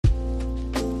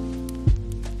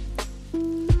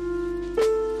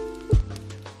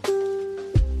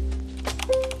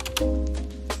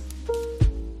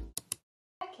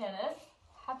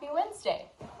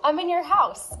I'm in your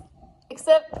house,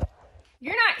 except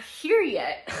you're not here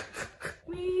yet.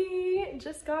 We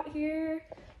just got here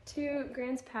to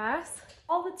Grants Pass.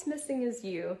 All that's missing is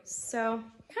you, so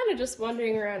kind of just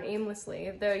wandering around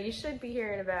aimlessly, though you should be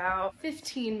here in about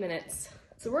 15 minutes.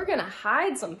 So we're gonna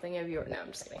hide something of yours. No,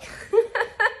 I'm just kidding.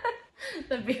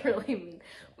 That'd be really mean.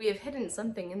 We have hidden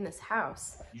something in this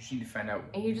house. You just need to find out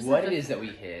just what it is that we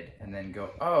hid, and then go,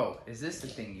 oh, is this the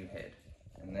thing you hid?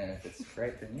 And then if it's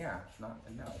right, then yeah. If not,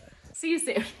 then no. See you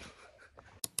soon.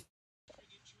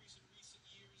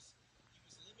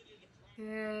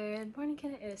 Good morning,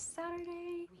 Ken. It is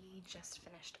Saturday. We just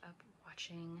finished up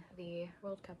watching the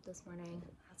World Cup this morning.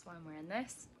 That's why I'm wearing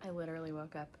this. I literally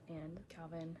woke up and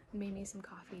Calvin made me some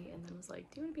coffee and then was like,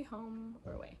 do you want to be home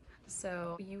or away?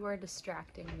 So you are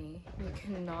distracting me. You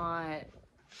cannot.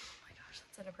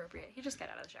 That's inappropriate. He just got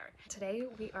out of the shower. Today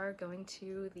we are going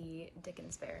to the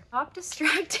Dickens Fair. Stop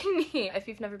distracting me. If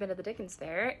you've never been to the Dickens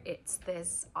Fair, it's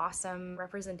this awesome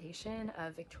representation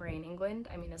of Victorian England.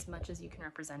 I mean, as much as you can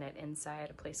represent it inside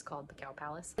a place called the Cow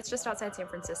Palace. It's just outside San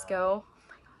Francisco.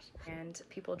 And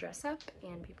people dress up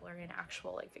and people are in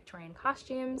actual like Victorian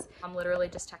costumes. Mom literally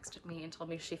just texted me and told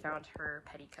me she found her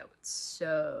petticoat,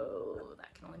 so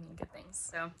that can only mean good things.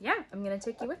 So yeah, I'm gonna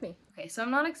take you with me. Okay, so I'm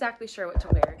not exactly sure what to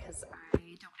wear because I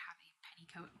don't have a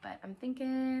petticoat, but I'm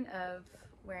thinking of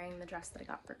wearing the dress that I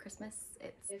got for Christmas.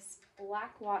 It's this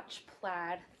black watch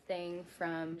plaid thing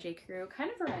from J. Crew.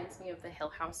 Kind of reminds me of the Hill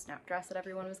House snap dress that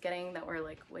everyone was getting that were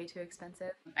like way too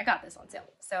expensive. I got this on sale.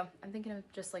 So I'm thinking of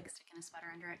just like sticking a sweater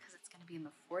under it because it's gonna be in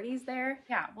the 40s there.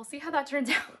 Yeah, we'll see how that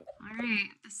turns out. All right,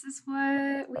 this is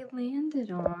what we landed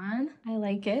on. I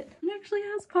like it. It actually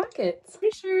has pockets.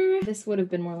 Pretty sure this would have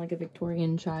been more like a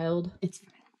Victorian child. It's fine,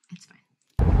 it's fine.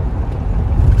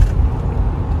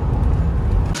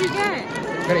 What did you get?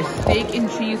 Got a steak and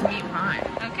cheese meat pie.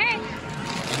 Okay,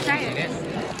 try it.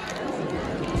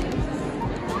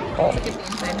 Look at the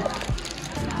inside.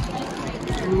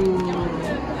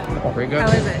 Ooh. Pretty good. How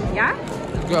is it? Yeah?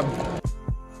 Good.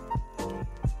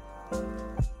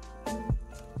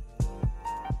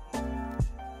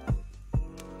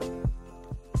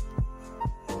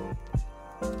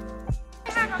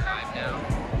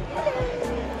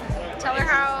 Tell her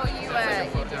how you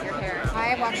did your hair.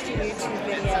 I watched a YouTube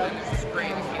video.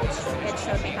 It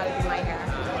showed me how to do my hair.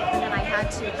 And then I had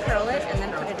to curl it and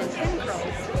then put it in pin curls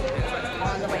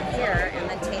on the way here and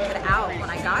then take it out when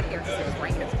I got here because it was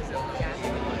raining.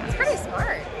 Yeah. It's pretty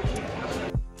smart.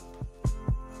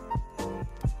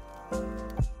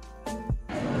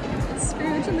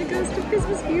 Scrooge and the Ghost of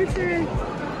Christmas Future.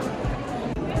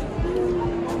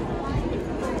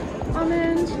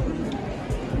 Almond.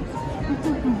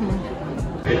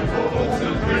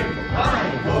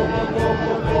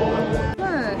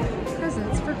 Look,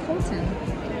 presents for Colton.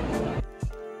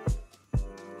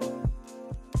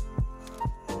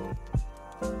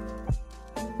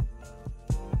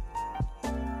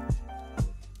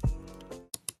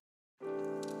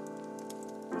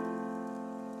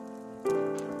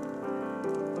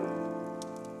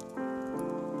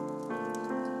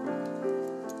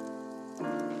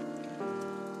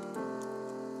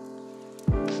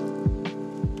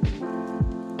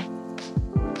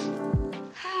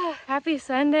 Happy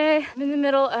Sunday. I'm in the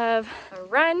middle of a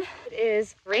run. It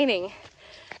is raining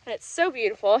and it's so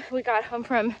beautiful. We got home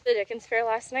from the Dickens Fair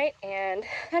last night and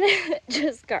kind of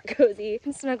just got cozy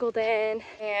and snuggled in,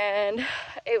 and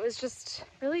it was just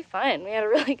really fun. We had a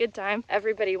really good time.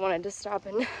 Everybody wanted to stop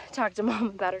and talk to Mom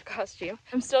about her costume.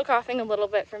 I'm still coughing a little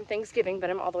bit from Thanksgiving, but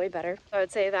I'm all the way better. So I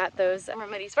would say that those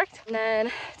remedies worked. And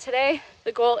then today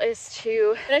the goal is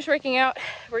to finish working out.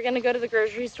 We're gonna go to the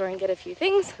grocery store and get a few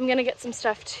things. I'm gonna get some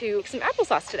stuff to make some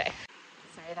applesauce today.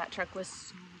 Sorry, that truck was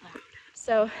so loud.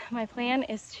 So my plan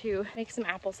is to make some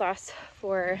applesauce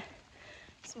for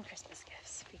some Christmas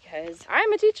gifts because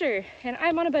I'm a teacher and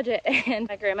I'm on a budget, and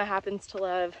my grandma happens to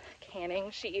love canning.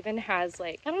 She even has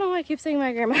like, I don't know why I keep saying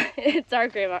my grandma, it's our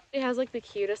grandma. She has like the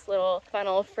cutest little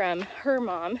funnel from her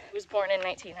mom, who was born in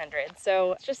 1900.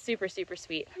 So it's just super, super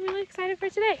sweet. I'm really excited for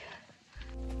today.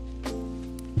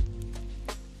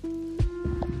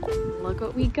 Look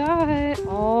what we got.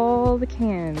 All the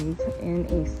cans in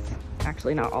Ace.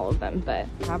 Actually, not all of them, but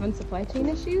we're having supply chain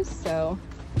issues, so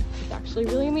it's actually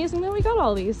really amazing that we got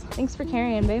all these. Thanks for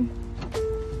carrying, babe.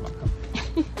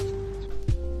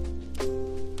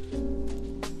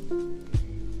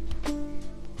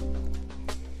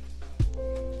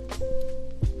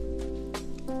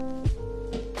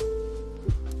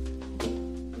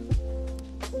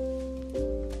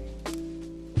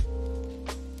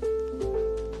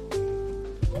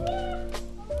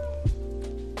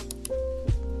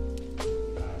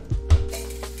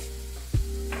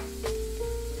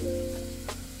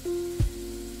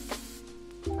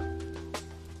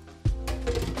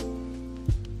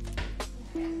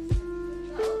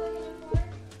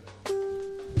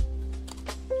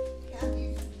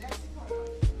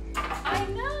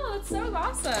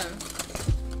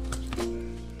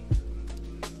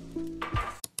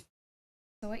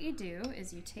 you do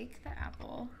is you take the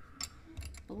apple,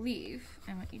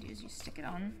 and what you do is you stick it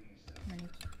on, and then you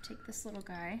take this little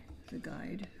guy. The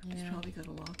guide. Yeah. It's probably got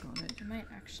a lock on it. It might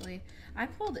actually. I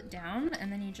pulled it down,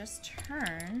 and then you just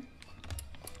turn,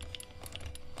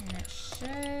 and it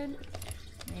should.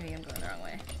 Maybe I'm going the wrong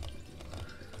way.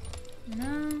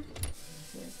 No.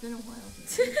 Yeah, it's been a while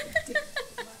since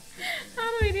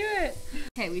How do we do it?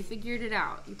 Okay, we figured it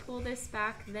out. You pull this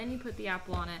back, then you put the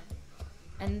apple on it,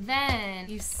 and then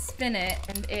you spin it,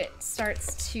 and it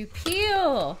starts to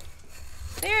peel.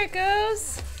 There it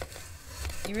goes.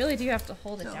 You really do have to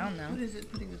hold it down, though. What is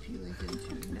it putting the peelings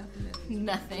into? Nothing.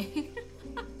 Nothing.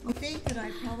 I think that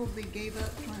I probably gave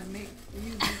up trying to make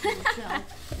use it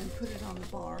myself and put it on the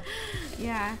bar.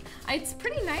 Yeah, it's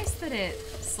pretty nice that it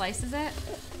slices it.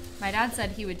 My dad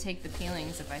said he would take the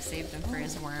peelings if I saved them for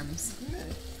his worms.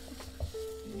 Good.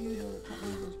 You know,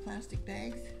 one of those plastic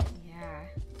bags? Yeah.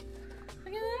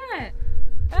 Look at that.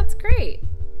 That's great.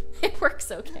 It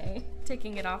works okay.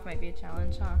 Taking it off might be a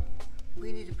challenge, huh?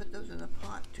 We need to put those in a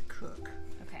pot to cook.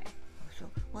 Okay. So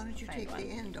why don't you Find take one. the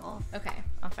end off? Okay,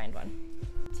 I'll find one.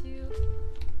 Two.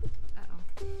 Uh-oh.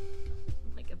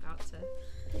 I'm like about to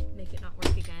make it not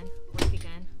work again. Work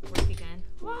again. Work again.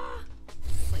 Wah!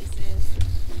 Slices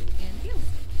and peels.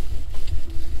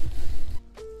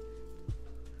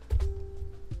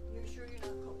 You're sure you're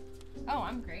not cold? Oh,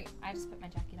 I'm great. I just put my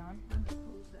jacket on.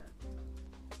 Close that.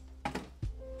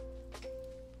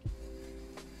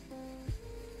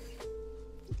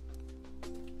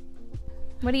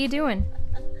 What are you doing?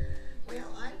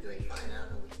 Well, I'm doing fine. I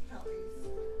don't know how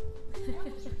these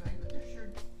apples are doing,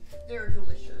 but they're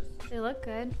delicious. They look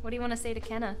good. What do you want to say to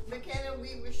Kenna? McKenna,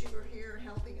 we wish you were here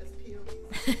helping us peel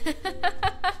these.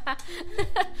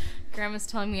 Grandma's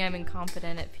telling me I'm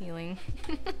incompetent at peeling.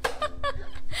 Don't want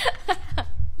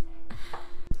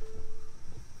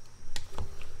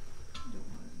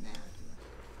it mad.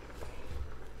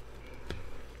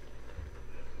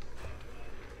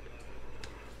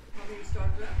 Want me to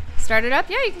start it up? Start it up?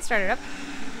 Yeah, you can start it up.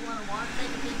 You want to take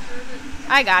a picture of it?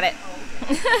 I got it. Oh,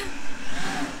 okay.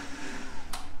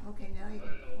 Okay, now you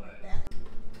can pour it back.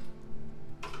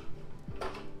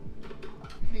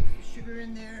 Mix the sugar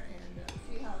in there and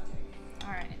see how it tastes.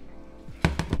 All right.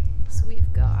 So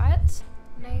we've got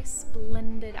nice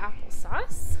blended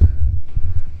applesauce.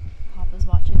 Papa's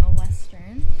watching a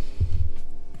Western.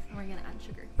 And we're gonna add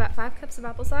sugar. About 5 cups of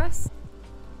applesauce.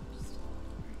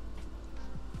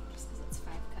 Just because it's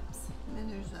 5 cups. And then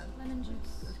there's a Lemon juice.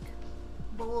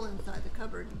 bowl inside the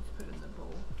cupboard. You just put it in the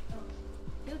bowl. Oh,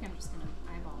 I feel like I'm just gonna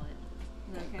eyeball it.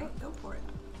 Is that okay? Go for it.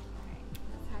 All right.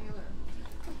 That's how you learn.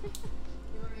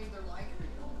 You learn either like it or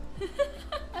you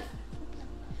don't.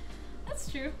 That's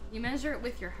true. You measure it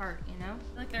with your heart, you know? I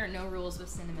feel like there are no rules with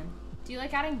cinnamon. Do you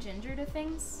like adding ginger to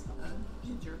things?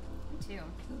 Ginger. Me too.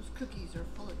 Those cookies are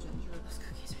full of ginger. Those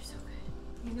cookies are so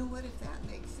good. You know what? If that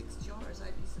makes 6 jars,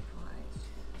 I'd be surprised.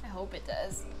 I hope it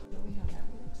does. Show me how that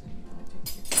works. And you want to take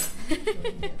pictures.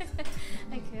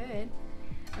 I could.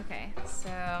 Okay,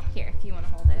 so here, if you want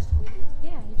to hold it.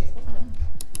 Yeah, you just hold it.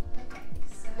 Okay,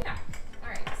 so yeah. All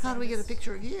right. So How do we get a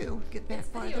picture of you? Get back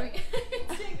farther. Videoing.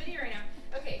 It's doing video right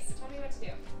now. Okay, so tell me what to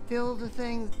do. Fill the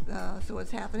thing so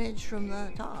it's half an inch from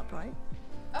the top, right?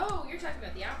 Oh, you're talking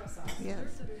about the applesauce.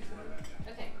 Yes.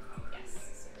 Okay. Yes.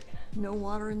 So we're gonna. No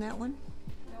water in that one?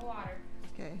 No water.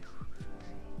 Okay.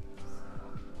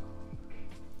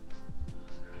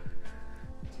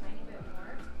 Tiny bit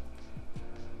more.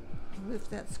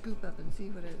 Lift that scoop up and see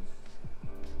what it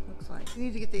looks like. You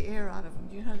need to get the air out of them.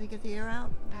 Do you know how to get the air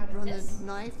out? Out of Run this? the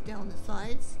knife down the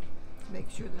sides. Make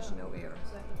sure there's no air.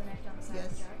 So I put the knife down the side of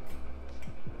Yes. the jar.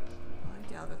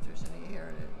 I doubt if there's any air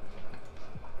in it.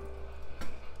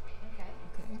 Okay.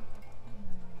 Okay. And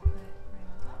then put it right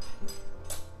on top.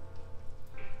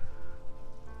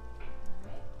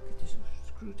 Alright. Get the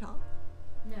screw top.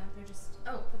 No, they're just.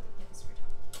 Oh, get the screw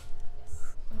top. Yes.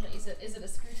 Okay, is it a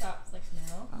screw top? It's like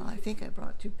no. I think I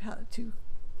brought two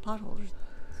pot holders.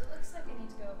 So it looks like I need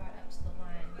to go about up to the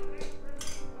line.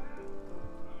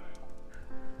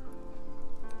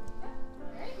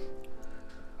 Alright.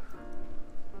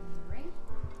 And the ring.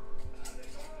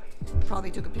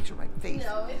 Probably took a picture of my face.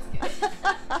 No, it's good.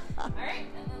 Alright,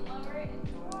 and then lower it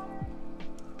into the water.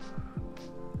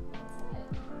 That's it.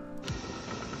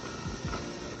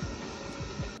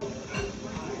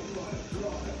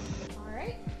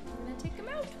 Alright, I'm gonna take them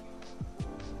out.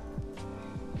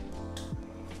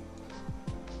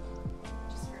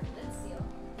 Just for a lid seal.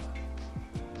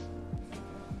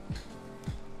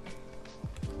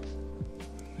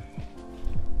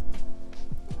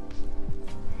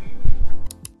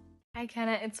 I Hi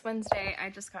Kenna, it's Wednesday. I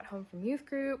just got home from youth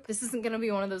group. This isn't gonna be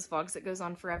one of those vlogs that goes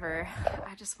on forever.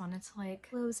 I just wanted to like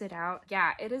close it out.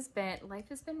 Yeah, life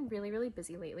has been really, really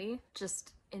busy lately.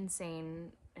 Just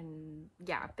insane and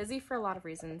yeah, busy for a lot of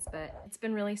reasons, but it's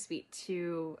been really sweet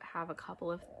to have a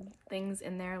couple of things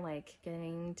in there, like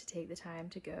getting to take the time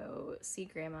to go see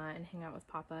grandma and hang out with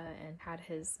papa, and had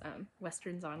his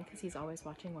westerns on because he's always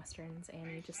watching westerns, and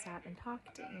we just sat and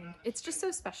talked, and it's just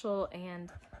so special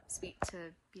and sweet to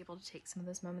be able to take some of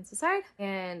those moments aside.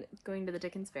 And going to the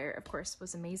Dickens Fair, of course,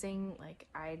 was amazing. Like,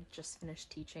 I just finished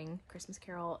teaching Christmas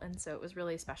Carol, and so it was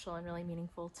really special and really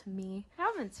meaningful to me.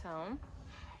 Calvin's home.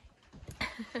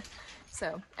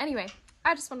 So anyway,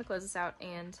 I just want to close this out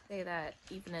and say that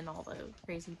even in all the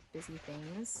crazy busy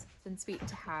things, it's been sweet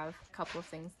to have a couple of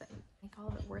things that make all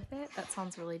of it worth it. That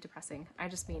sounds really depressing. I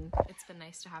just mean it's been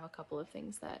nice to have a couple of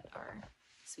things that are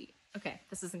sweet. Okay,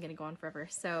 this isn't gonna go on forever,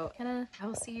 so I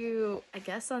will see you, I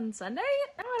guess, on Sunday?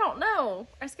 I don't know.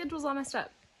 Our schedule's all messed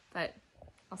up, but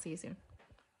I'll see you soon.